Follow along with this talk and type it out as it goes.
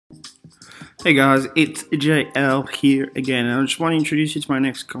Hey guys, it's JL here again, and I just want to introduce you to my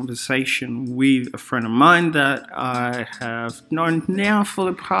next conversation with a friend of mine that I have known now for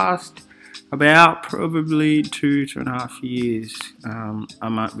the past about probably 2.5 years. I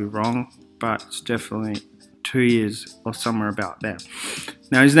might be wrong, but it's definitely 2 years or somewhere about there.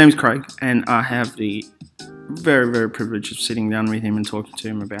 Now his name's Craig, and I have the very privilege of sitting down with him and talking to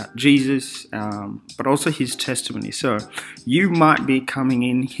him about Jesus, but also his testimony. So you might be coming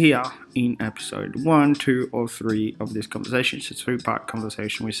in here in episode 1, 2, or 3 of this conversation. It's a 3-part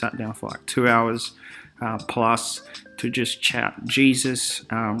conversation. We sat down for like 2 hours plus to just chat Jesus.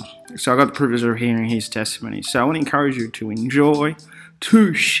 So I got the privilege of hearing his testimony. So I want to encourage you to enjoy,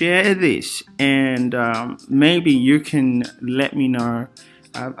 to share this, and maybe you can let me know.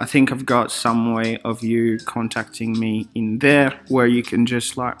 I think I've got some way of you contacting me in there where you can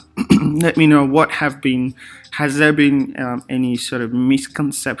just like let me know has there been any sort of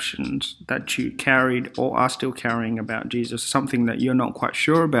misconceptions that you carried or are still carrying about Jesus, something that you're not quite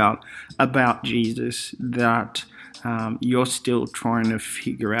sure about Jesus that you're still trying to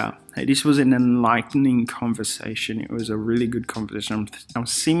figure out. Hey, this was an enlightening conversation. It was a really good conversation. I'm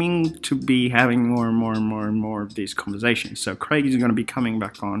seeming to be having more and more of these conversations. So Craig is going to be coming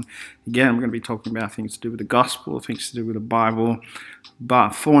back on. Again, I'm going to be talking about things to do with the gospel, things to do with the Bible. But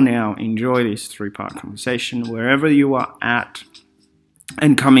for now, enjoy this 3-part conversation. Wherever you are at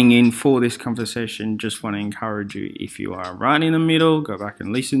and coming in for this conversation, just want to encourage you, if you are right in the middle, go back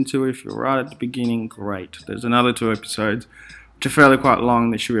and listen to it. If you're right at the beginning, great. There's another 2 episodes, which are fairly quite long.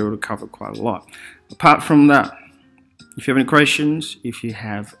 They should be able to cover quite a lot. Apart from that, if you have any questions, if you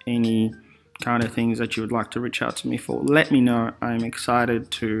have any kind of things that you would like to reach out to me for, let me know. I'm excited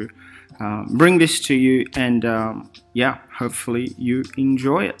to bring this to you, and yeah, hopefully you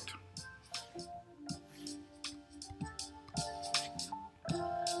enjoy it.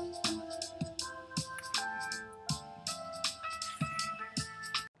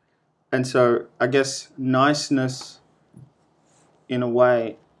 And so I guess niceness, in a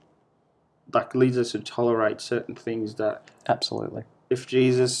way, like leads us to tolerate certain things that Absolutely. if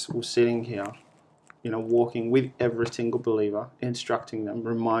Jesus was sitting here, walking with every single believer, instructing them,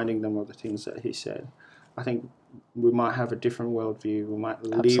 reminding them of the things that he said, I think we might have a different worldview. We might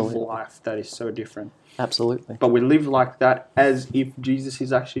live life that is so different. Absolutely. But we live like that as if Jesus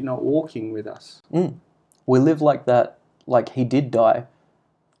is actually not walking with us. We live like that, like he did die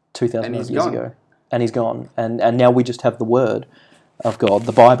 2,000 years ago. And he's gone. And now we just have the Word of God,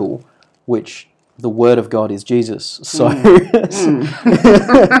 the Bible, which the Word of God is Jesus. So,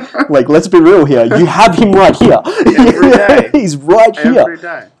 like, let's be real here. You have him right here. Every day. He's right here. Every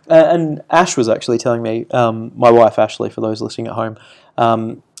day. And Ash was actually telling me, my wife Ashley, for those listening at home,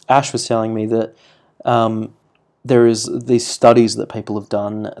 Ash was telling me that there is these studies that people have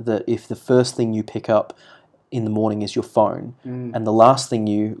done that if the first thing you pick up in the morning is your phone, and the last thing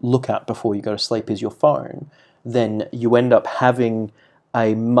you look at before you go to sleep is your phone, then you end up having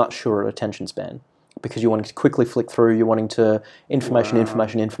a much shorter attention span because you're wanting to quickly flick through, you're wanting to infotainment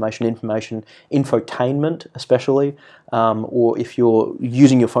especially, or if you're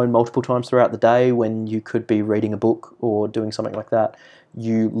using your phone multiple times throughout the day when you could be reading a book or doing something like that,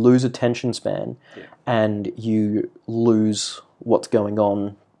 you lose attention span and you lose what's going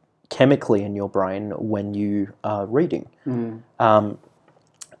on chemically in your brain when you are reading. And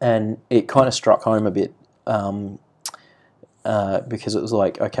it kind of struck home a bit because it was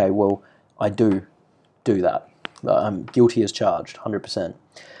like, okay, well, I do that. I'm guilty as charged, 100%.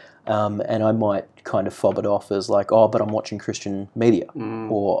 And I might kind of fob it off as like, oh, but I'm watching Christian media,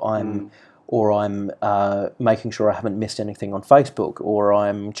 or I'm making sure I haven't missed anything on Facebook, or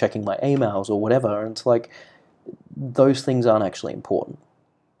I'm checking my emails or whatever. And it's like, those things aren't actually important.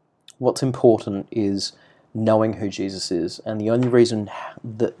 What's important is knowing who Jesus is, and the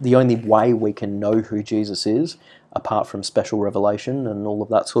only way we can know who Jesus is, apart from special revelation and all of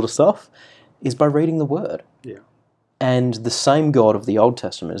that sort of stuff, is by reading the Word. Yeah. And the same God of the Old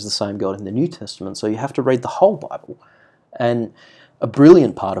Testament is the same God in the New Testament, so you have to read the whole Bible. And a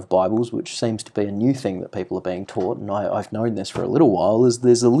brilliant part of Bibles, which seems to be a new thing that people are being taught, and I've known this for a little while, is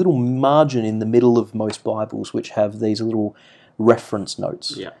there's a little margin in the middle of most Bibles which have these little reference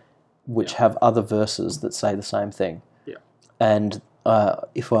notes. Yeah. Which have other verses that say the same thing. Yeah. And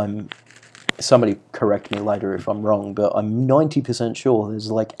somebody correct me later if I'm wrong, but I'm 90% sure there's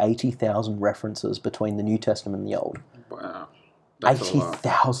like 80,000 references between the New Testament and the Old. Wow.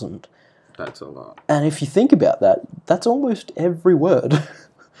 80,000. That's a lot. And if you think about that, that's almost every word.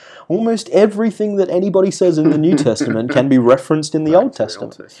 Almost everything that anybody says in the New Testament can be referenced in the Old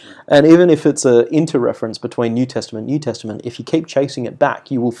Testament. And even if it's an inter-reference between New Testament and New Testament, if you keep chasing it back,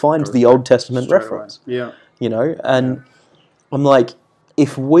 you will find the Old Testament reference. Yeah. You know, and I'm like,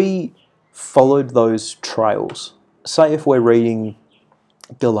 if we followed those trails, say if we're reading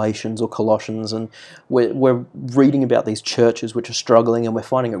Galatians or Colossians and we're reading about these churches which are struggling and we're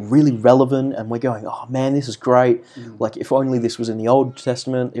finding it really relevant and we're going, oh man, this is great. Like, if only this was in the Old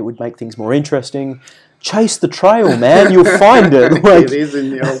Testament, it would make things more interesting. Chase the trail, man. You'll find it. Like, it is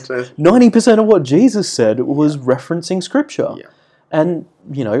in the Old Testament. 90% of what Jesus said was referencing Scripture. Yeah. And,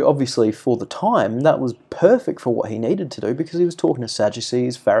 you know, obviously for the time, that was perfect for what he needed to do because he was talking to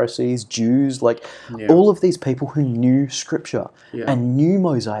Sadducees, Pharisees, Jews, like all of these people who knew Scripture and knew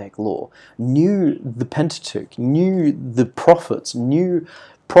Mosaic law, knew the Pentateuch, knew the prophets, knew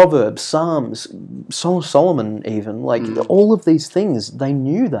Proverbs, Psalms, Song of Solomon even, like all of these things, they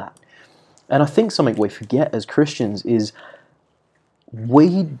knew that. And I think something we forget as Christians is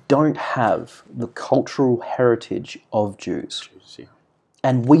we don't have the cultural heritage of Jews.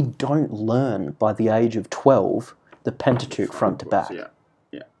 And we don't learn by the age of 12 the Pentateuch front to back.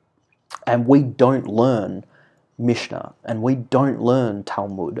 And we don't learn Mishnah, and we don't learn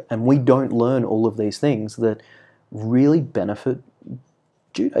Talmud, and we don't learn all of these things that really benefit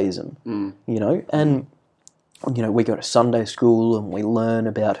Judaism, you know? And, you know, we go to Sunday school and we learn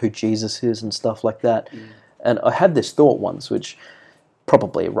about who Jesus is and stuff like that. And I had this thought once, which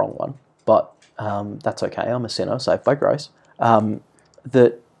probably a wrong one, but that's okay. I'm a sinner, saved by grace.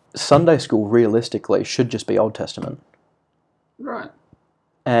 That Sunday school realistically should just be Old Testament. Right.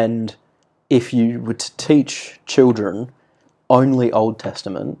 And if you were to teach children only Old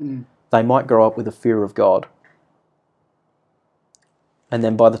Testament, they might grow up with a fear of God. And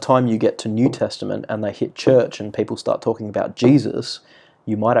then by the time you get to New Testament and they hit church and people start talking about Jesus,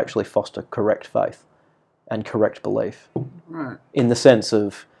 you might actually foster correct faith and correct belief. Right. In the sense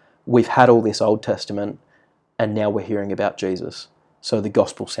of, we've had all this Old Testament and now we're hearing about Jesus. So the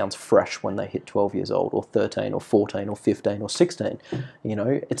gospel sounds fresh when they hit 12 years old or 13 or 14 or 15 or 16. You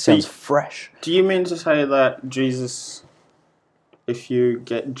know, it sounds fresh. Do you mean to say that Jesus, if you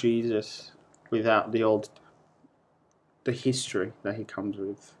get Jesus without the history that he comes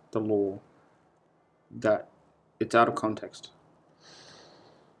with, the law, that it's out of context?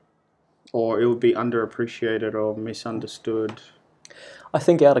 Or it would be underappreciated or misunderstood? I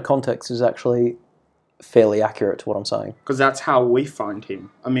think out of context is actually fairly accurate to what I'm saying. Because that's how we find him.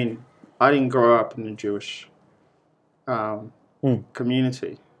 I mean, I didn't grow up in a Jewish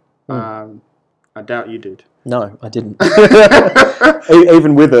community. I doubt you did. No, I didn't.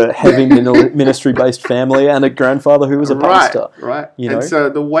 Even with a heavy ministry-based family and a grandfather who was a pastor. Right. You know? And so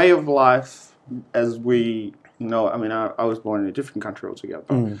the way of life, as we know, I mean, I was born in a different country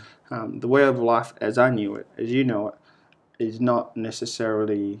altogether. But the way of life, as I knew it, as you know it, is not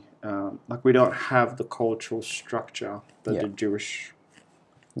necessarily like, we don't have the cultural structure that the Jewish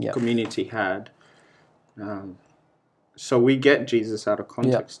community had. So we get Jesus out of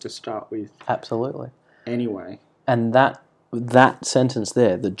context to start with. Absolutely. Anyway. And that sentence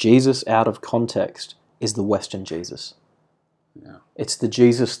there, the Jesus out of context, is the Western Jesus. Yeah. It's the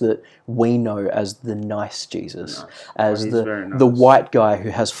Jesus that we know as the nice Jesus, as nice. the white guy who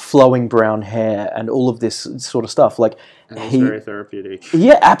has flowing brown hair and all of this sort of stuff. Like, and he's very therapeutic.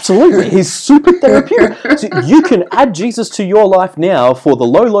 Yeah, absolutely. He's super therapeutic. So you can add Jesus to your life now for the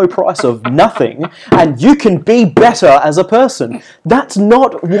low, low price of nothing, and you can be better as a person. That's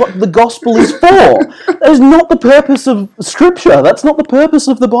not what the gospel is for. That is not the purpose of Scripture. That's not the purpose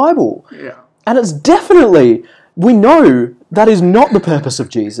of the Bible. Yeah. And it's definitely, we know that is not the purpose of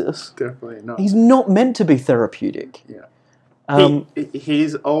Jesus. Definitely not. He's not meant to be therapeutic. Yeah.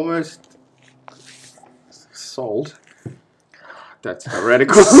 He's almost sold. That's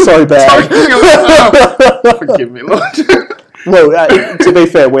heretical. So bad. Forgive me, Lord. Well, to be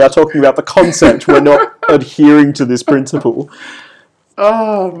fair, we are talking about the concept. We're not adhering to this principle.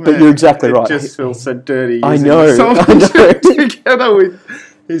 Oh, man. But you're exactly right. It just feels so dirty. I know. Together with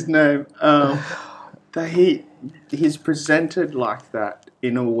his name. That he's presented like that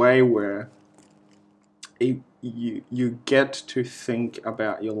in a way where you get to think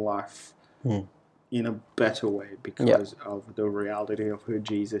about your life in a better way because of the reality of who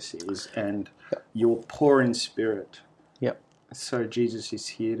Jesus is, and you're poor in spirit. So Jesus is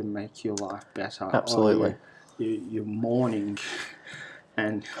here to make your life better. Absolutely. You're mourning,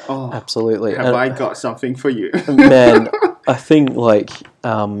 and absolutely. Have I got something for you? Man, I think like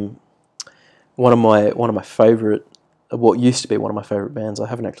one of my favorite, what used to be one of my favorite bands. I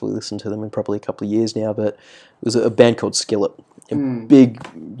haven't actually listened to them in probably a couple of years now, but it was a band called Skillet. A big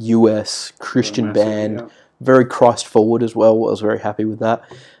US Christian Massive, band, yeah. very Christ forward as well. I was very happy with that.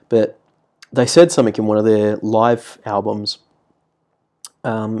 But they said something in one of their live albums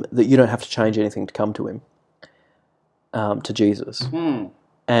that you don't have to change anything to come to him, to Jesus.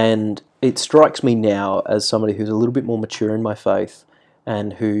 And it strikes me now as somebody who's a little bit more mature in my faith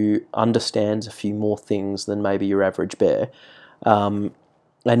and who understands a few more things than maybe your average bear.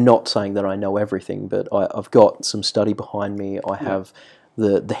 And not saying that I know everything, but I've got some study behind me. I have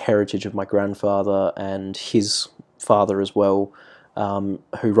the heritage of my grandfather and his father as well,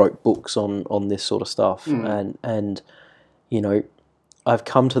 who wrote books on this sort of stuff. And you know, I've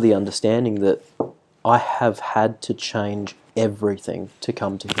come to the understanding that I have had to change everything to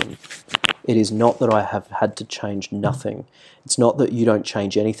come to him. It is not that I have had to change nothing. It's not that you don't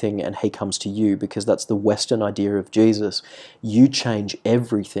change anything and he comes to you, because that's the Western idea of Jesus. You change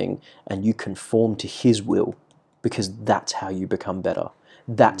everything and you conform to his will, because that's how you become better.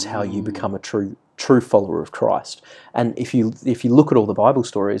 That's how you become a true follower of Christ. And if you look at all the Bible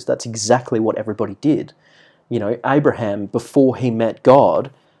stories, that's exactly what everybody did. You know, Abraham, before he met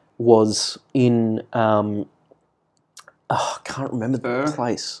God, was in I can't remember the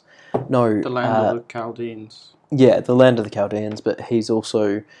place. No, The land of the Chaldeans. Yeah, the land of the Chaldeans, but he's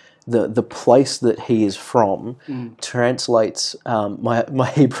also the place that he is from translates.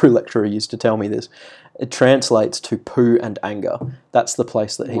 My Hebrew lecturer used to tell me this. It translates to poo and anger. That's the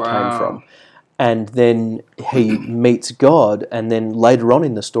place that he came from. And then he meets God, and then later on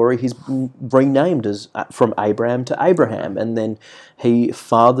in the story, he's renamed as from Abraham to Abraham, and then he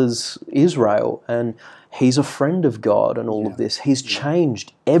fathers Israel, and he's a friend of God, and all of this. He's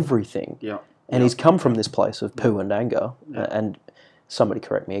changed everything, and he's come from this place of poo and anger. And somebody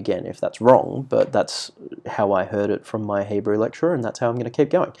correct me again if that's wrong, but that's how I heard it from my Hebrew lecturer, and that's how I'm going to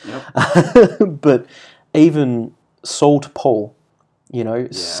keep going. But even Saul to Paul, you know,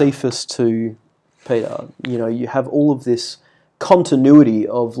 Cephas to Peter, you know, you have all of this continuity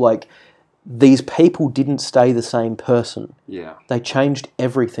of like, these people didn't stay the same person. They changed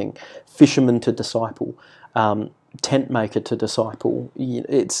everything. Fisherman to disciple, tent maker to disciple.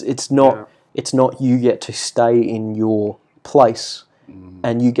 It's not you get to stay in your place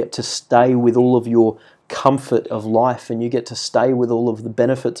and you get to stay with all of your comfort of life, and you get to stay with all of the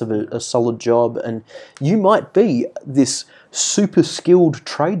benefits of a solid job, and you might be this super skilled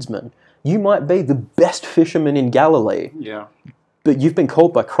tradesman. You might be the best fisherman in Galilee. But you've been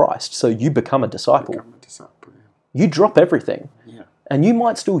called by Christ, so you become a disciple. You drop everything. And you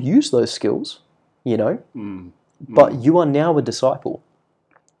might still use those skills, you know, but you are now a disciple.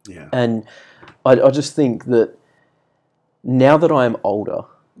 And I just think that now that I am older,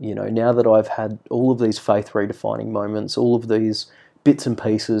 you know, now that I've had all of these faith redefining moments, all of these bits and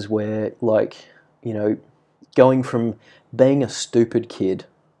pieces where, like, you know, going from being a stupid kid,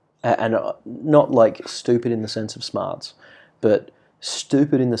 and not like stupid in the sense of smarts, but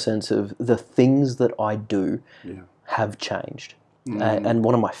stupid in the sense of the things that I do have changed. And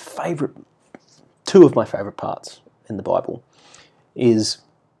one of my two of my favourite parts in the Bible is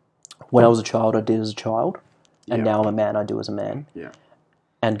when I was a child, I did as a child, and now I'm a man, I do as a man.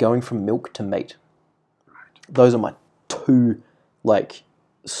 And going from milk to meat. Those are my two, like,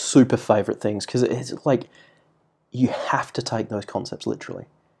 super favourite things, because it's like you have to take those concepts literally.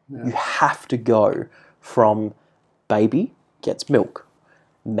 You have to go from baby gets milk,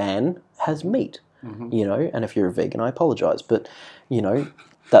 man has meat, you know, and if you're a vegan, I apologise, but, you know,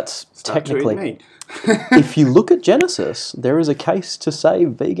 that's technically... If you look at Genesis, there is a case to say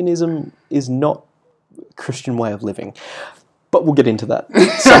veganism is not a Christian way of living. But we'll get into that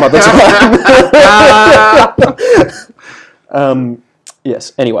some other time.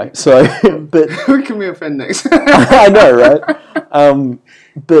 Yes, anyway, so... but who can we offend next? I know, right?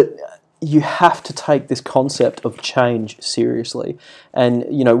 But you have to take this concept of change seriously. And,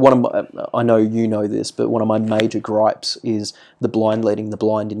 you know, I know you know this, but one of my major gripes is the blind leading the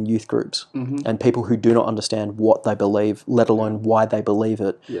blind in youth groups. And people who do not understand what they believe, let alone why they believe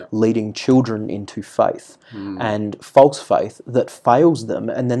it, leading children into faith and false faith that fails them,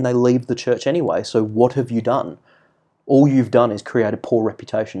 and then they leave the church anyway. So what have you done? All you've done is create a poor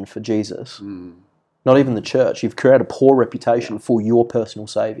reputation for Jesus. Not even the church. You've created a poor reputation for your personal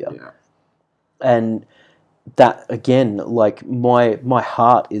saviour. And that, again, like, my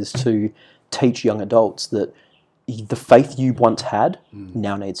heart is to teach young adults that the faith you once had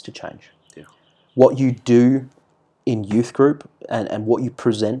now needs to change. What you do in youth group and what you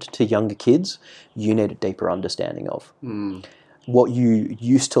present to younger kids, you need a deeper understanding of. what you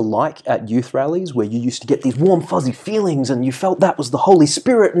used to like at youth rallies, where you used to get these warm, fuzzy feelings and you felt that was the Holy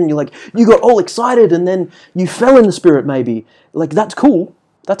Spirit and you got all excited and then you fell in the Spirit maybe. Like, that's cool.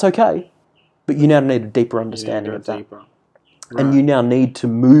 That's okay. But you now need a deeper understanding of that. Right. And you now need to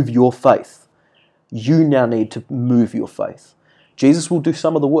move your faith. You now need to move your faith. Jesus will do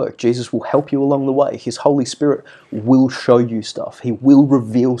some of the work. Jesus will help you along the way. His Holy Spirit will show you stuff. He will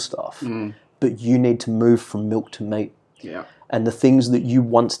reveal stuff. But you need to move from milk to meat. Yeah. And the things that you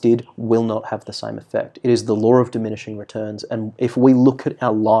once did will not have the same effect. It is the law of diminishing returns. And if we look at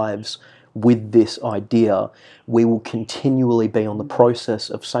our lives with this idea, we will continually be on the process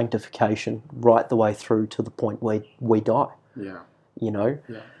of sanctification right the way through to the point where we die. Yeah. You know?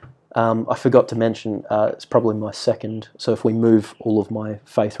 Yeah. I forgot to mention, it's probably my second, so if we move all of my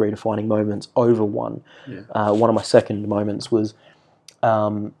faith redefining moments over one, one of my second moments was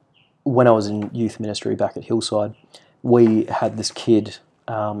when I was in youth ministry back at Hillside. We had this kid,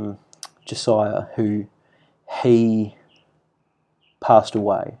 Josiah, who he passed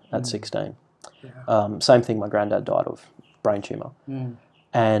away at 16. Yeah. Same thing my granddad died of, brain tumour.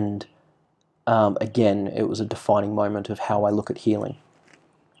 And again, it was a defining moment of how I look at healing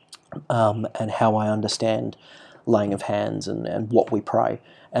and how I understand laying of hands and what we pray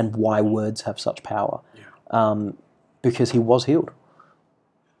and why words have such power. Because he was healed.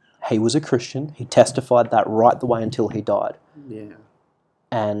 He was a Christian. He testified that right the way until he died. Yeah.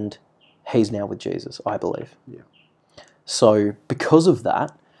 And he's now with Jesus, I believe. Yeah. So because of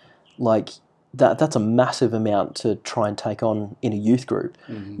that, like that's a massive amount to try and take on in a youth group.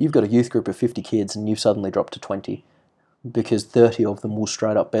 You've got a youth group of 50 kids and you've suddenly dropped to 20 because 30 of them will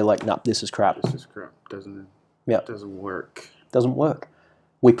straight up be like, nah, this is crap. This is crap, doesn't it? Yeah. It doesn't work. Doesn't work.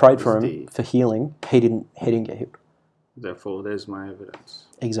 We prayed for him for healing. He didn't get healed. Therefore, there's my evidence.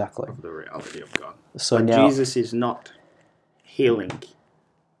 Exactly. Of the reality of God. So but now, Jesus is not healing.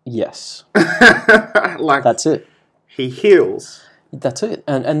 Yes. Like that's it. He heals. That's it.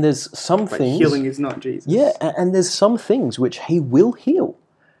 And there's some but things. Healing is not Jesus. Yeah, and there's some things which he will heal.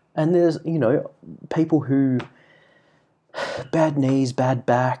 And there's, people who bad knees, bad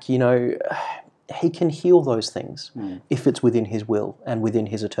back, he can heal those things if it's within his will and within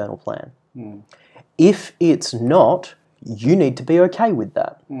his eternal plan. If it's not, you need to be okay with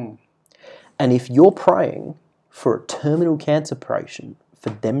that. And if you're praying for a terminal cancer patient, for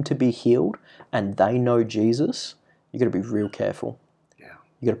them to be healed and they know Jesus, you've got to be real careful. Yeah.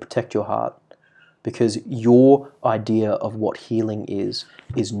 You've got to protect your heart because your idea of what healing is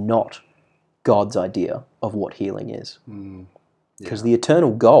not God's idea of what healing is. Because the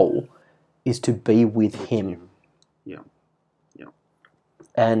eternal goal is to be with Him. Yeah. Yeah.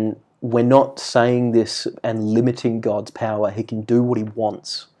 And we're not saying this and limiting God's power. He can do what He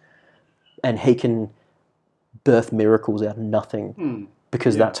wants. And He can birth miracles out of nothing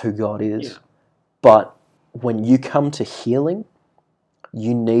because that's who God is. Yeah. But when you come to healing,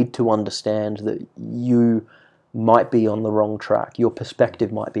 you need to understand that you might be on the wrong track. Your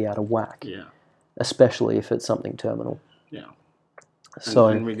perspective might be out of whack. Yeah. Especially if it's something terminal. Yeah. So,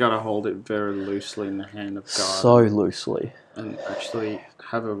 and we got to hold it very loosely in the hand of God. So loosely. And actually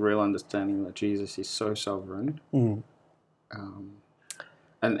have a real understanding that Jesus is so sovereign. And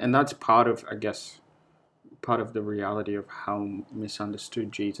that's part of, I guess, part of the reality of how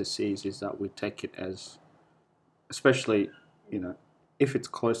misunderstood Jesus is that we take it as, especially, if it's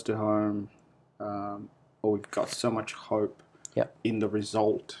close to home, or we've got so much hope in the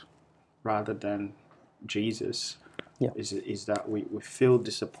result rather than Jesus, is that we feel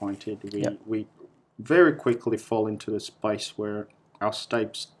disappointed. We very quickly fall into the space where our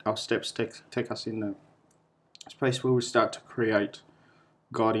steps take us in the space where we start to create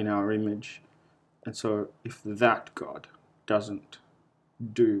God in our image. And so if that God doesn't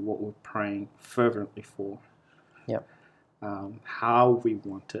do what we're praying fervently for, how we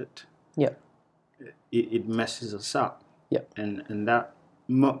want it, it messes us up. And that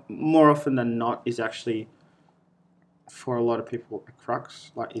more often than not is actually, for a lot of people, a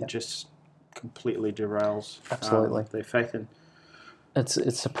crux. Like it just completely derails their faith. And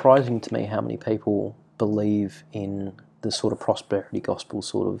it's surprising to me how many people believe in the sort of prosperity gospel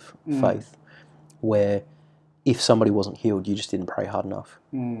sort of faith, where if somebody wasn't healed, you just didn't pray hard enough.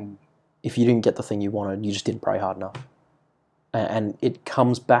 If you didn't get the thing you wanted, you just didn't pray hard enough. And it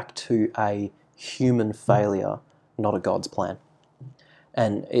comes back to a human failure, not a God's plan.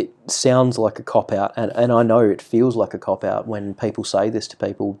 And it sounds like a cop-out, and I know it feels like a cop-out when people say this to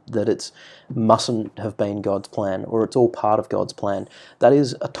people, that it mustn't have been God's plan, or it's all part of God's plan. That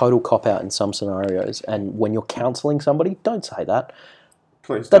is a total cop-out in some scenarios, and when you're counselling somebody, don't say that.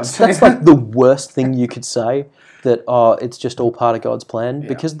 Please don't say That's that. like the worst thing you could say, that it's just all part of God's plan,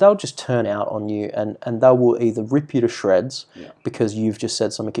 because they'll just turn out on you, and they will either rip you to shreds because you've just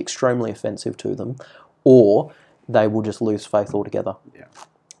said something extremely offensive to them, or they will just lose faith altogether. Yeah.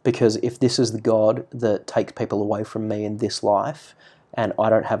 Because if this is the God that takes people away from me in this life, and I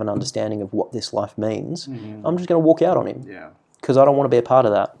don't have an understanding of what this life means, I'm just going to walk out on him. Yeah. Because I don't want to be a part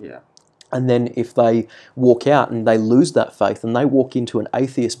of that. Yeah. And then if they walk out and they lose that faith and they walk into an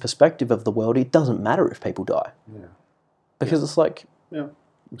atheist perspective of the world, it doesn't matter if people die. Yeah. Because it's like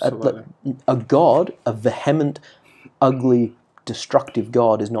Absolutely. a God, a vehement, ugly, destructive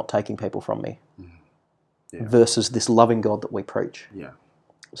God is not taking people from me. Yeah. Versus this loving God that we preach. Yeah.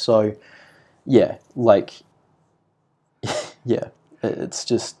 So, yeah, like, yeah, it's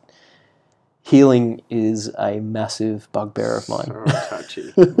just, healing is a massive bugbear of mine. So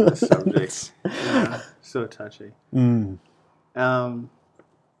touchy the subject. Yeah, so touchy. I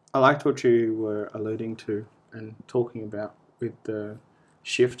liked what you were alluding to and talking about with the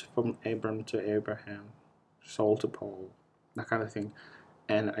shift from Abram to Abraham, Saul to Paul, that kind of thing.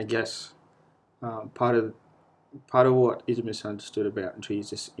 And I guess part of what is misunderstood about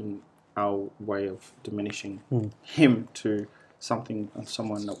Jesus in our way of diminishing him to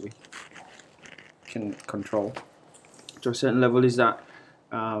someone that we can control to a certain level is that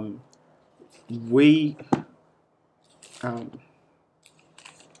I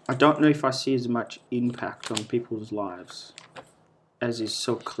don't know if I see as much impact on people's lives as is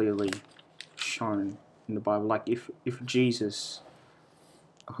so clearly shown in the Bible. Like if Jesus,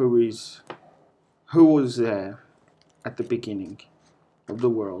 who was there at the beginning of the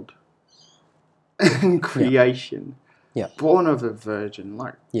world and creation, born of a virgin,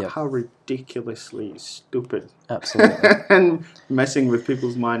 like how ridiculously stupid. Absolutely. And messing with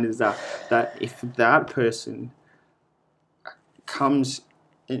people's mind is that if that person comes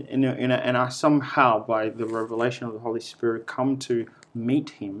and I somehow, by the revelation of the Holy Spirit, come to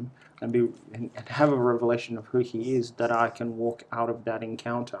meet him and have a revelation of who he is, that I can walk out of that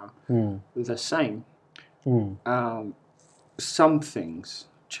encounter the same. Some things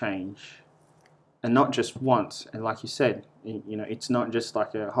change, and not just once. And like you said, it's not just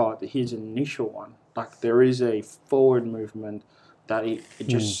like here's an initial one. Like there is a forward movement that it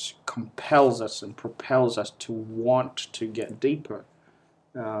just compels us and propels us to want to get deeper.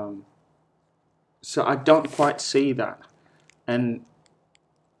 So I don't quite see that, and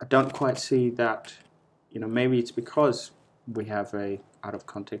I don't quite see that. Maybe it's because we have a out of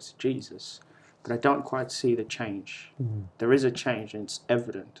context Jesus, but I don't quite see the change. There is a change, and it's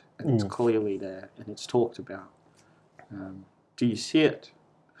evident, and it's clearly there, and it's talked about. Do you see it?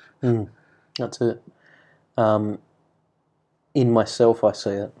 That's it. In myself, I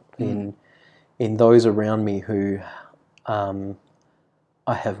see it. In those around me who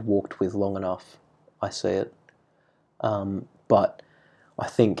I have walked with long enough, I see it. But I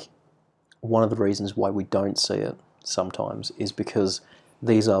think one of the reasons why we don't see it sometimes is because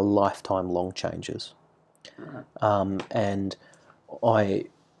these are lifetime long changes. And I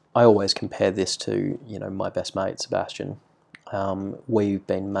always compare this to, my best mate, Sebastian. We've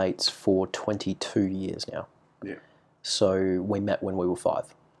been mates for 22 years now. Yeah. So we met when we were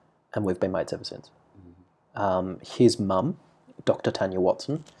 5, and we've been mates ever since. His mum, Dr. Tanya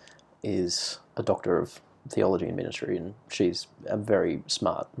Watson, is a doctor of theology and ministry, and she's a very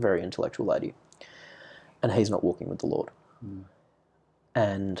smart, very intellectual lady. And he's not walking with the Lord.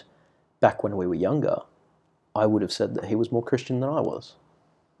 And back when we were younger, I would have said that he was more Christian than I was.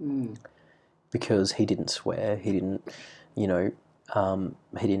 Because he didn't swear, he didn't, he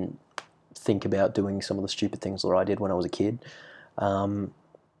didn't think about doing some of the stupid things that I did when I was a kid.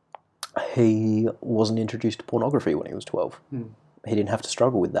 He wasn't introduced to pornography when he was 12. He didn't have to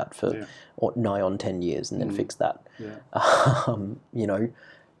struggle with that for nigh on 10 years and then fix that.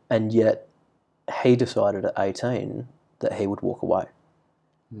 And yet he decided at 18 that he would walk away.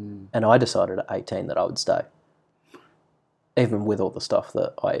 And I decided at 18 that I would stay. Even with all the stuff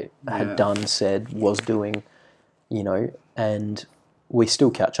that I had done, said, was doing, and we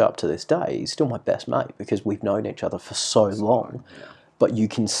still catch up to this day. He's still my best mate because we've known each other for so long. But you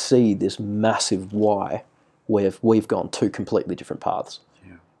can see this massive why where we've gone 2 completely different paths.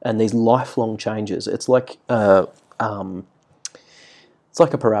 And these lifelong changes, it's like a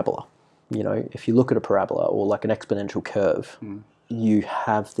parabola. If you look at a parabola or like an exponential curve, you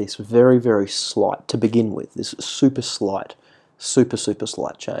have this very, very slight, to begin with, this super slight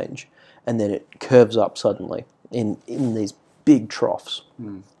change. And then it curves up suddenly in these big troughs.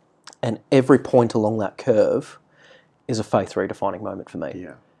 And every point along that curve is a faith redefining moment for me.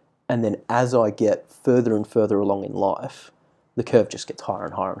 And then as I get further and further along in life, the curve just gets higher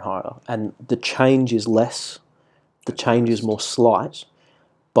and higher and higher. And the change is less, the change is more slight,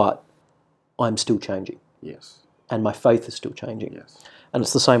 but I'm still changing. Yes. And my faith is still changing. Yes. And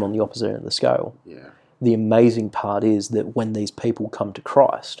it's the same on the opposite end of the scale. Yeah. The amazing part is that when these people come to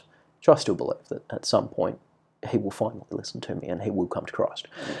Christ, which I still believe that at some point he will finally listen to me and he will come to Christ.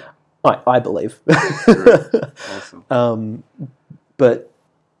 I believe. Awesome. But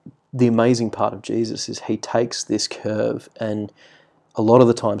the amazing part of Jesus is he takes this curve, and a lot of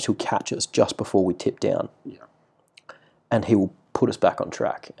the times he'll catch us just before we tip down. Yeah. And he will put us back on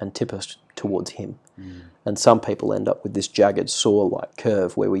track and tip us towards him. And some people end up with this jagged saw-like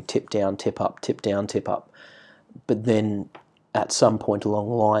curve where we tip down, tip up, tip down, tip up. But then at some point along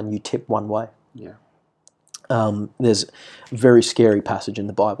the line, you tip one way. Yeah. There's a very scary passage in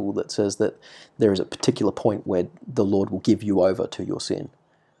the Bible that says that there is a particular point where the Lord will give you over to your sin.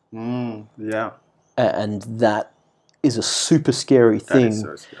 Yeah. And that is a super scary thing. That is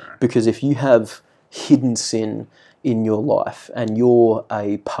so scary. Because if you have hidden sin in your life and you're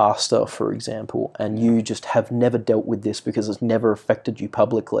a pastor, for example, and you just have never dealt with this because it's never affected you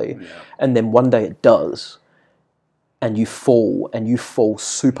publicly, and then one day it does, and you fall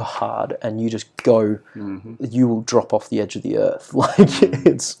super hard, and you just go, you will drop off the edge of the earth. Like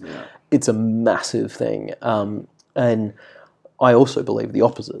it's a massive thing. And I also believe the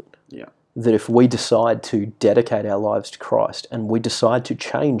opposite. Yeah. That if we decide to dedicate our lives to Christ and we decide to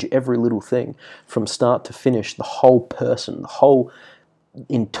change every little thing from start to finish, the whole person, the whole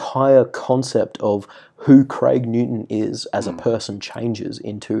entire concept of who Craig Newton is as a person changes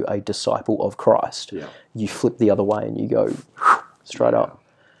into a disciple of Christ. Yeah. You flip the other way and you go straight up.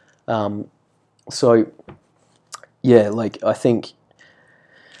 So, yeah, like I think,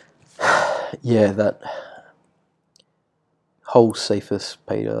 that whole Cephas,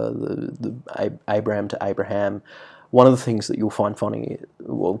 Peter, the Abraham to Abraham, one of the things that you'll find funny,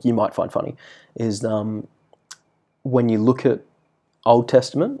 well, you might find funny, is when you look at Old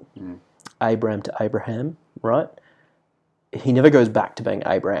Testament, Abraham to Abraham, right? He never goes back to being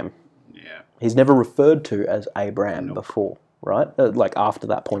Abraham. Yeah. He's never referred to as Abraham before, right? Like after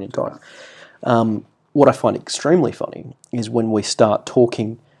that point in time. What I find extremely funny is when we start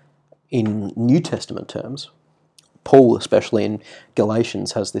talking in New Testament terms. Paul, especially in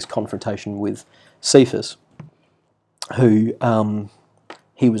Galatians, has this confrontation with Cephas, who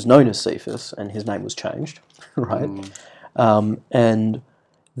he was known as Cephas, and his name was changed, right? And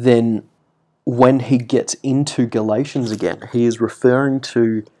then when he gets into Galatians again, he is referring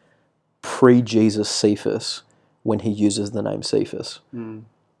to pre-Jesus Cephas when he uses the name Cephas.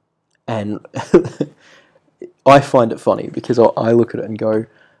 And I find it funny because I look at it and go,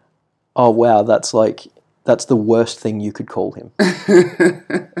 oh, wow, that's the worst thing you could call him.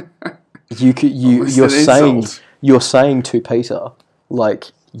 You're saying to Peter, like,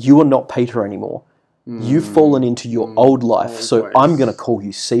 you are not Peter anymore. You've fallen into your old life, so I'm going to call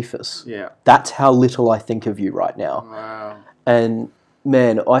you Cephas. Yeah. That's how little I think of you right now. Wow. And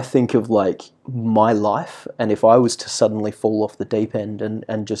man, I think of like my life, and if I was to suddenly fall off the deep end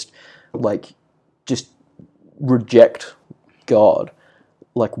and just reject God,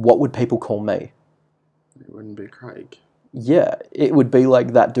 like what would people call me? It wouldn't be Craig. Yeah, it would be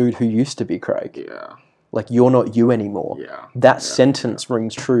like that dude who used to be Craig. Yeah. Like, you're not you anymore. Yeah. That sentence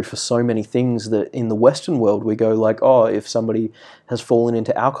rings true for so many things that in the Western world we go like, oh, if somebody has fallen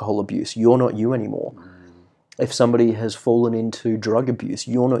into alcohol abuse, you're not you anymore. If somebody has fallen into drug abuse,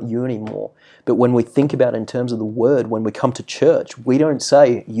 you're not you anymore. But when we think about it in terms of the word, when we come to church, we don't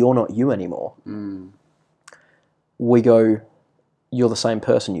say, you're not you anymore. We go, you're the same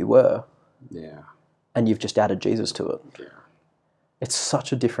person you were. Yeah. And you've just added Jesus to it. Yeah. It's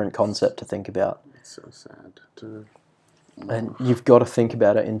such a different concept to think about. It's so sad to... And you've got to think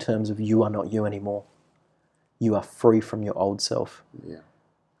about it in terms of you are not you anymore. You are free from your old self. Yeah.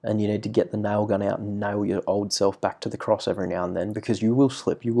 And you need to get the nail gun out and nail your old self back to the cross every now and then, because you will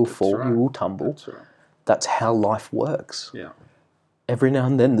slip, you will fall, you will tumble. That's right. That's how life works. Yeah. Every now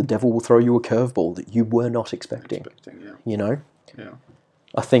and then the devil will throw you a curveball that you were not expecting. Yeah. You know? Yeah.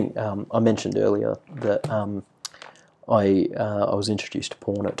 I think I mentioned earlier that I was introduced to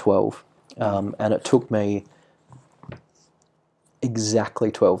porn at 12, and it took me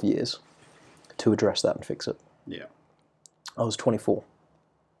exactly 12 years to address that and fix it. Yeah. I was 24,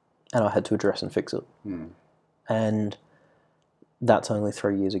 and I had to address and fix it. And that's only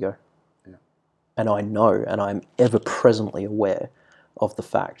 3 years ago. Yeah. And I know, and I'm ever presently aware of the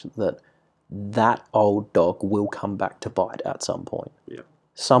fact that that old dog will come back to bite at some point. Yeah.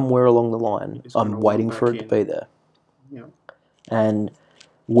 Somewhere along the line, I'm waiting for it to be there. Yeah. And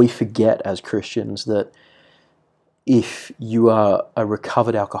we forget as Christians that if you are a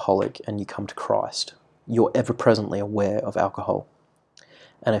recovered alcoholic and you come to Christ, you're ever presently aware of alcohol.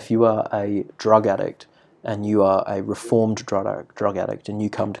 And if you are a drug addict and you are a reformed drug addict and you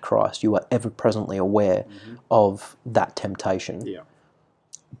come to Christ, you are ever presently aware of that temptation. Yeah.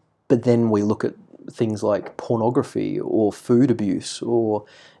 But then we look at things like pornography or food abuse or,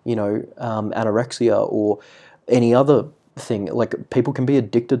 anorexia or any other thing. Like, people can be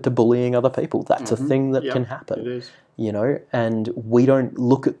addicted to bullying other people. That's a thing that can happen. It is. And we don't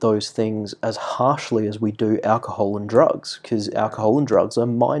look at those things as harshly as we do alcohol and drugs, because alcohol and drugs are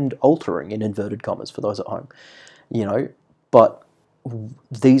mind-altering, in inverted commas, for those at home, but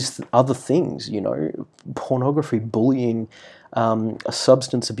these other things, pornography, bullying,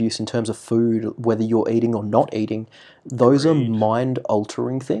 substance abuse in terms of food, whether you're eating or not eating, those are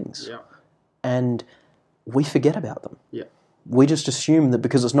mind-altering things. Yeah. And we forget about them. Yeah. We just assume that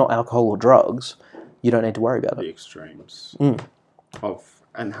because it's not alcohol or drugs, you don't need to worry about The it. extremes of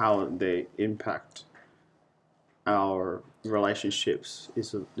and how they impact our relationships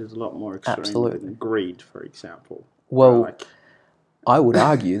is a lot more extreme Absolutely. than greed, for example. Well, Like, I would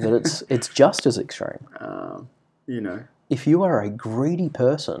argue that it's just as extreme. If you are a greedy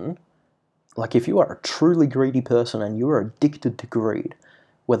person, like if you are a truly greedy person and you are addicted to greed,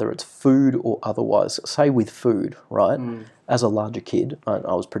 whether it's food or otherwise, say with food, right? As a larger kid,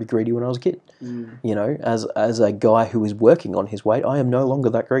 I was pretty greedy when I was a kid. As a guy who is working on his weight, I am no longer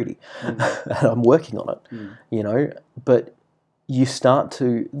that greedy. And I'm working on it, But you start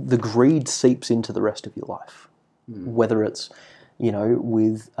to, the greed seeps into the rest of your life. Whether it's,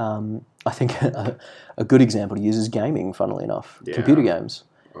 with, I think a good example to use is gaming, funnily enough. Yeah. Computer games.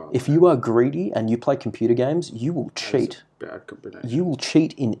 If you are greedy and you play computer games, you will cheat. bad combination. You will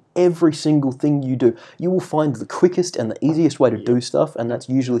cheat in every single thing you do. You will find the quickest and the easiest way to do stuff, and that's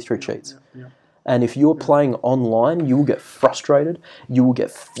usually through cheats. Yeah. And if you're playing online, you will get frustrated, you will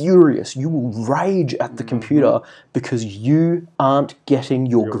get furious, you will rage at the computer because you aren't getting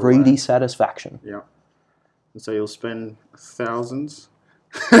your greedy satisfaction. Yeah. And so you'll spend thousands.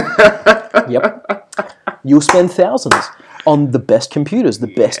 Yep. You'll spend thousands on the best computers, the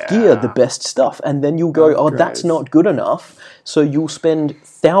best gear, the best stuff, and then you'll go, that's not good enough, so you'll spend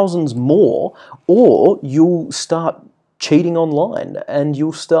thousands more, or you'll start cheating online, and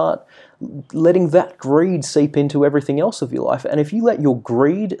you'll start letting that greed seep into everything else of your life. And if you let your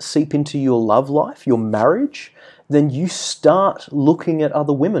greed seep into your love life, your marriage, then you start looking at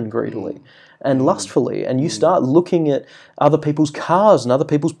other women greedily and lustfully, and you start looking at other people's cars and other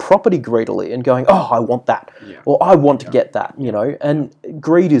people's property greedily and going, I want that, or I want to get that, and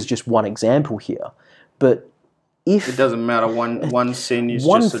greed is just one example here. But if it doesn't matter, one sin is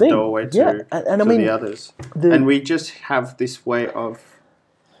one just thing, a doorway to, and I mean, the others. And we just have this way of,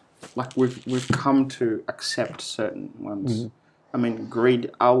 like, we've come to accept certain ones. I mean, greed,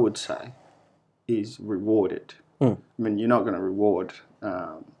 I would say, is rewarded. I mean, you're not going to reward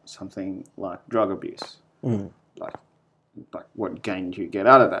something like drug abuse. Like what gain do you get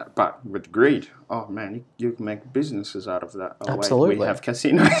out of that? But with greed, oh man, you can make businesses out of that. Oh, absolutely. Wait, we have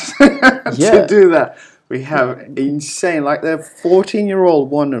casinos to do that. We have insane, like the 14-year-old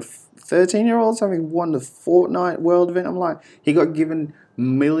won, a 13-year-old something won the Fortnite World event. I'm like, he got given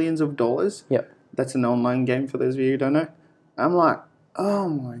millions of dollars. Yep. That's an online game for those of you who don't know. I'm like, oh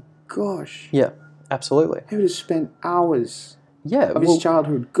my gosh. Yeah, absolutely. He would have spent hours of his well,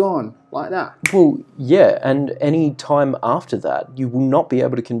 childhood gone like that. Well, yeah, and any time after that, you will not be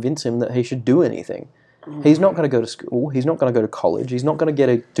able to convince him that he should do anything. He's not going to go to school. He's not going to go to college. He's not going to get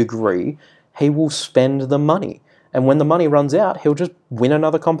a degree. He will spend the money. And when the money runs out, he'll just win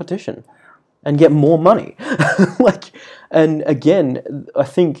another competition and get more money. And again, I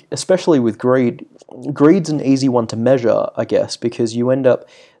think, especially with greed's an easy one to measure, I guess, because you end up,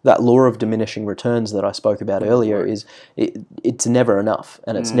 that law of diminishing returns that I spoke about earlier is it's never enough,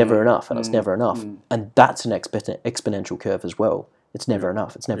 and it's never enough, and it's never enough. And that's an exponential curve as well. It's never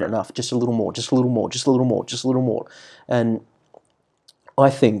enough. It's never enough. Just a little more, just a little more, just a little more, just a little more. And I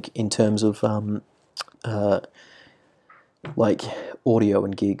think in terms of like audio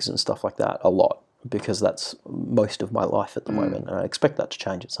and gigs and stuff like that, a lot, because that's most of my life at the moment, and I expect that to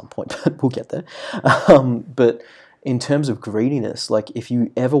change at some point, but we'll get there. But in terms of greediness, like, if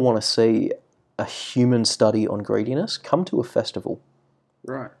you ever want to see a human study on greediness, come to a festival.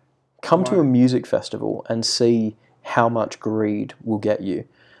 Right. Come to a music festival and see how much greed will get you,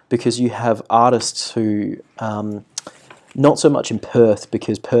 because you have artists who, not so much in Perth,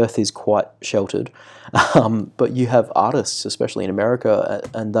 because Perth is quite sheltered, but you have artists, especially in America,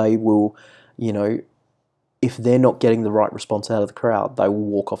 and they will, if they're not getting the right response out of the crowd, they will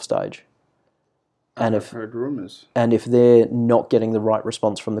walk off stage. And I've heard rumours. And if they're not getting the right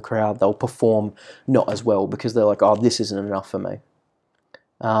response from the crowd, they'll perform not as well because they're like, oh, this isn't enough for me.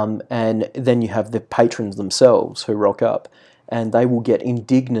 And then you have the patrons themselves who rock up, and they will get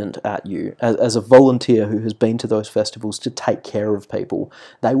indignant at you. As a volunteer who has been to those festivals to take care of people,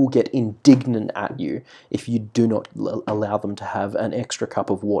 they will get indignant at you if you do not allow them to have an extra cup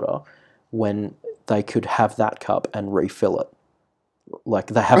of water when they could have that cup and refill it. Like,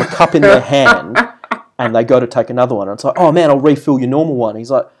 they have a cup in their hand and they go to take another one, and it's like, oh man, I'll refill your normal one. He's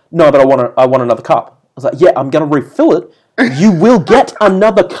like, no, but I want another cup. I was like, yeah, I'm going to refill it. You will get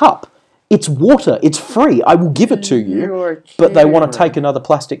another cup. It's water. It's free. I will give it to you. But they want to take another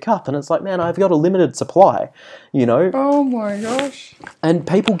plastic cup, and it's like, man, I've got a limited supply, you know? Oh my gosh. And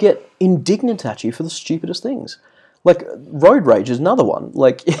people get indignant at you for the stupidest things. Like, road rage is another one.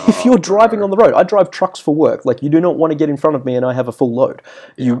 Like, if you're driving on the road, I drive trucks for work. Like, you do not want to get in front of me and I have a full load.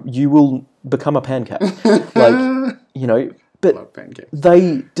 Yeah. You will become a pancake. Like, you know, but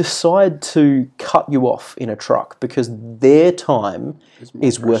they decide to cut you off in a truck because their time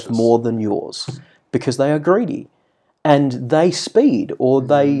is worth more than yours because they are greedy. And they speed or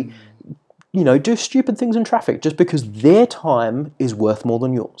they, you know, do stupid things in traffic just because their time is worth more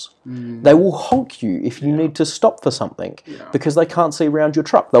than yours. They will honk you if you need to stop for something because they can't see around your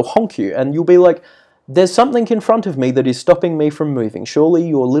truck. They'll honk you and you'll be like, there's something in front of me that is stopping me from moving. Surely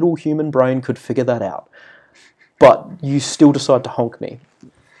your little human brain could figure that out. But you still decide to honk me.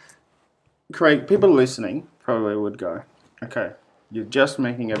 Craig, people listening probably would go, okay, you're just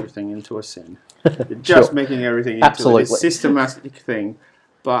making everything into a sin. You're just making everything into a systematic thing.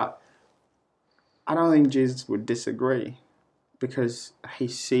 But I don't think Jesus would disagree because he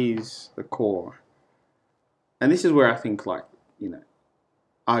sees the core. And this is where I think, like, you know,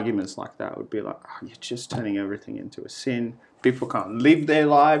 arguments like that would be like, oh, you're just turning everything into a sin. People can't live their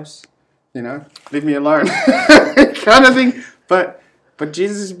lives, you know, leave me alone kind of thing. But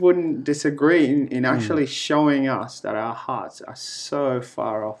Jesus wouldn't disagree in actually showing us that our hearts are so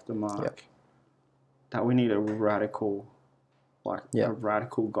far off the mark that we need a radical a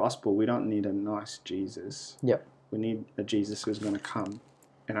radical gospel. We don't need a nice Jesus. Yep. We need a Jesus who's going to come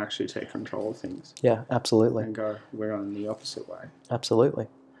and actually take control of things. Yeah, absolutely. And go, we're on the opposite way. Absolutely.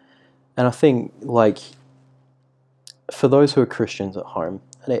 And I think, like, for those who are Christians at home,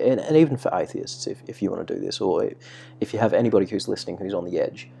 and even for atheists, if you want to do this, or if you have anybody who's listening who's on the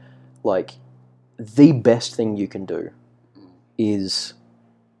edge, like, the best thing you can do is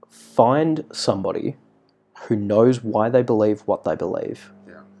find somebody who knows why they believe what they believe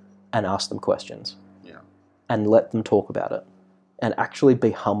and ask them questions and let them talk about it and actually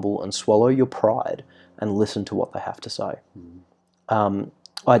be humble and swallow your pride and listen to what they have to say.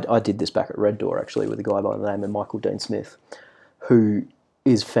 I did this back at Red Door, actually, with a guy by the name of Michael Dean Smith, who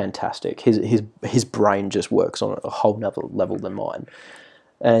is fantastic. His brain just works on a whole nother level than mine.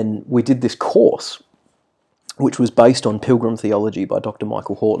 And we did this course which was based on Pilgrim Theology by Dr.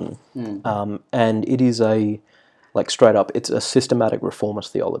 Michael Horton. And it is straight up, it's a systematic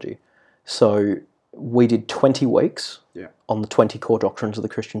reformist theology. So we did 20 weeks on the 20 core doctrines of the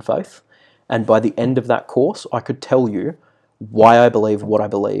Christian faith. And by the end of that course, I could tell you why I believe what I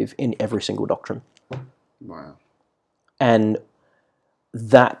believe in every single doctrine. Wow. And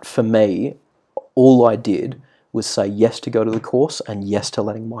that, for me, all I did was say yes to go to the course and yes to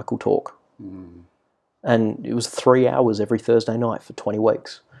letting Michael talk. And it was 3 hours every Thursday night for 20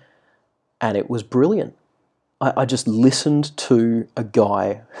 weeks. And it was brilliant. I just listened to a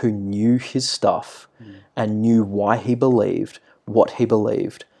guy who knew his stuff and knew why he believed what he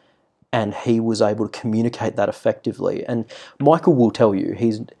believed. And he was able to communicate that effectively. And Michael will tell you,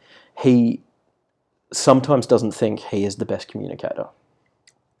 he sometimes doesn't think he is the best communicator.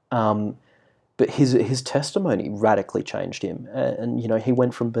 But his testimony radically changed him. And, you know, he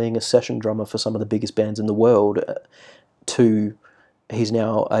went from being a session drummer for some of the biggest bands in the world to he's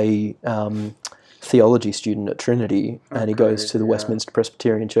now a theology student at Trinity, and he goes to the Westminster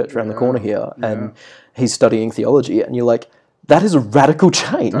Presbyterian Church around the corner here, and he's studying theology, and you're like, that is a radical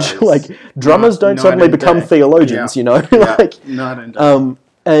change. Like, drummers don't suddenly become theologians, you know?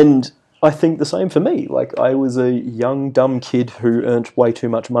 And I think the same for me. Like, I was a young, dumb kid who earned way too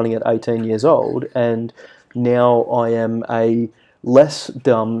much money at 18 years old, and now I am a less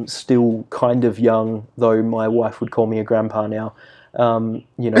dumb, still kind of young, though my wife would call me a grandpa now.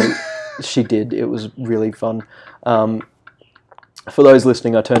 You know, she did. It was really fun. For those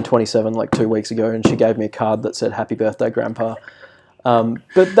listening, I turned 27 like 2 weeks ago, and she gave me a card that said, "Happy birthday, Grandpa."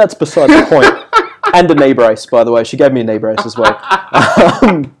 But that's beside the point. And a knee brace, by the way. She gave me a knee brace as well.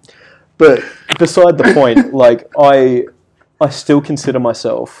 But beside the point, like, I still consider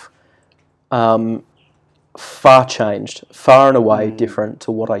myself far changed, far and away different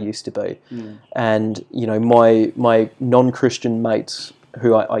to what I used to be. And you know, my non-Christian mates,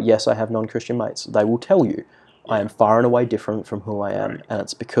 who yes, I have non-Christian mates, they will tell you I am far and away different from who I am, and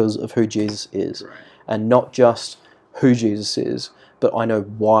it's because of who Jesus is, and not just who Jesus is, but I know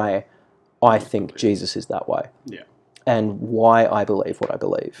why I think Jesus is that way. And why I believe what I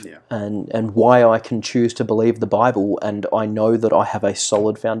believe, and why I can choose to believe the Bible, and I know that I have a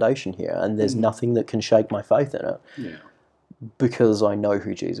solid foundation here, and there's nothing that can shake my faith in it, because I know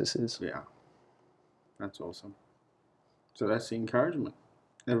who Jesus is. Yeah, that's awesome. So that's the encouragement.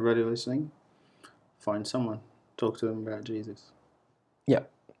 Everybody listening, find someone, talk to them about Jesus. Yeah,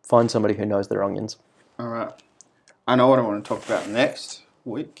 find somebody who knows their onions. All right. I know what I want to talk about next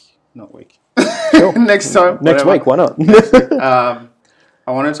week. Not week. Sure. Next time. Next week, why not? I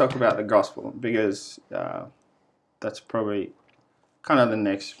want to talk about the gospel because that's probably kind of the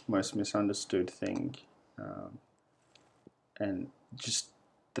next most misunderstood thing. And just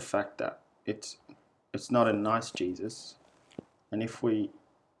the fact that it's not a nice Jesus. And if we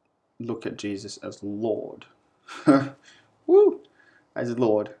look at Jesus as Lord, as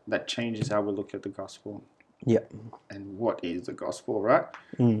Lord, that changes how we look at the gospel. Yeah. And what is the gospel, right?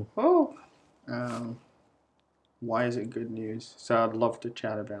 Well, why is it good news? So I'd love to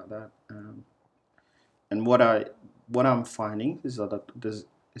chat about that. And what I'm finding is that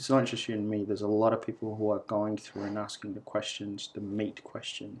it's not just you and me. There's a lot of people who are going through and asking the questions, the meat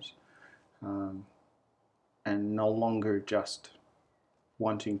questions, and no longer just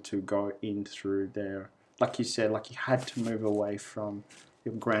wanting to go in through their, like you said, like you had to move away from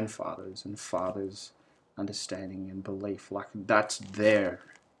your grandfathers and fathers' understanding and belief. Like that's there.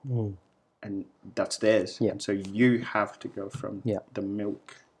 And that's theirs. Yeah. And so you have to go from the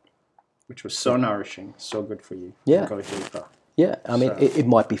milk, which was so nourishing, so good for you, and go deeper. Yeah, I mean, it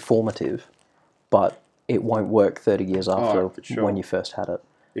might be formative, but it won't work 30 years after when you first had it.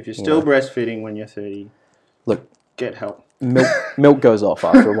 If you're still breastfeeding when you're 30, look, get help. Milk goes off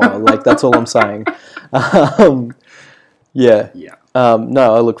after a while. Like, that's all I'm saying. No,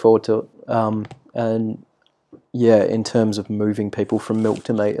 I look forward to it. And yeah, in terms of moving people from milk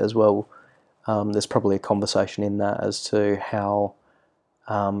to meat as well, there's probably a conversation in that as to how,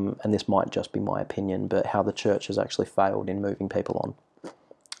 and this might just be my opinion, but how the church has actually failed in moving people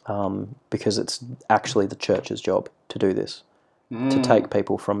on. Because it's actually the church's job to do this, to take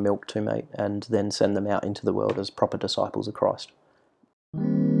people from milk to meat and then send them out into the world as proper disciples of Christ.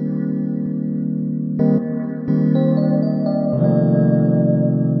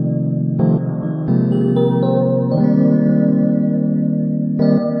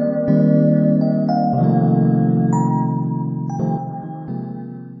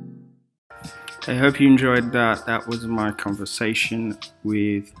 I hope you enjoyed that. That was my conversation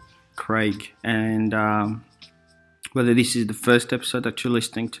with Craig. And whether this is the first episode that you're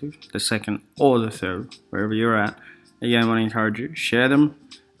listening to, the second or the third, wherever you're at, again, I want to encourage you, share them.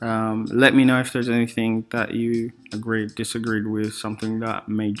 Let me know if there's anything that you agreed, disagreed with, something that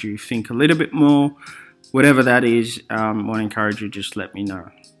made you think a little bit more. Whatever that is, I want to encourage you, just let me know.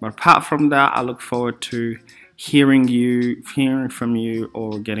 But apart from that, I look forward to hearing from you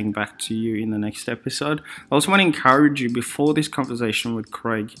or getting back to you in the next episode. I also want to encourage you, before this conversation with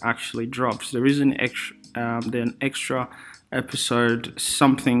Craig actually drops, there is an extra episode,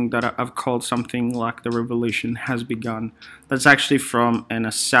 something that I've called something like The Revolution Has Begun. That's actually from an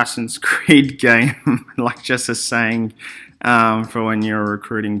Assassin's Creed game, like just a saying for when you're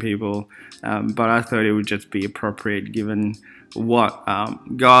recruiting people. But I thought it would just be appropriate given what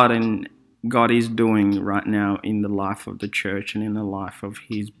God is doing right now in the life of the church and in the life of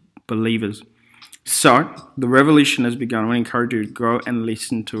his believers. So, the revolution has begun. I want to encourage you to go and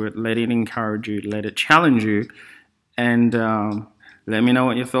listen to it. Let it encourage you. Let it challenge you. And let me know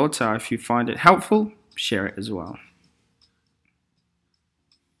what your thoughts are. If you find it helpful, share it as well.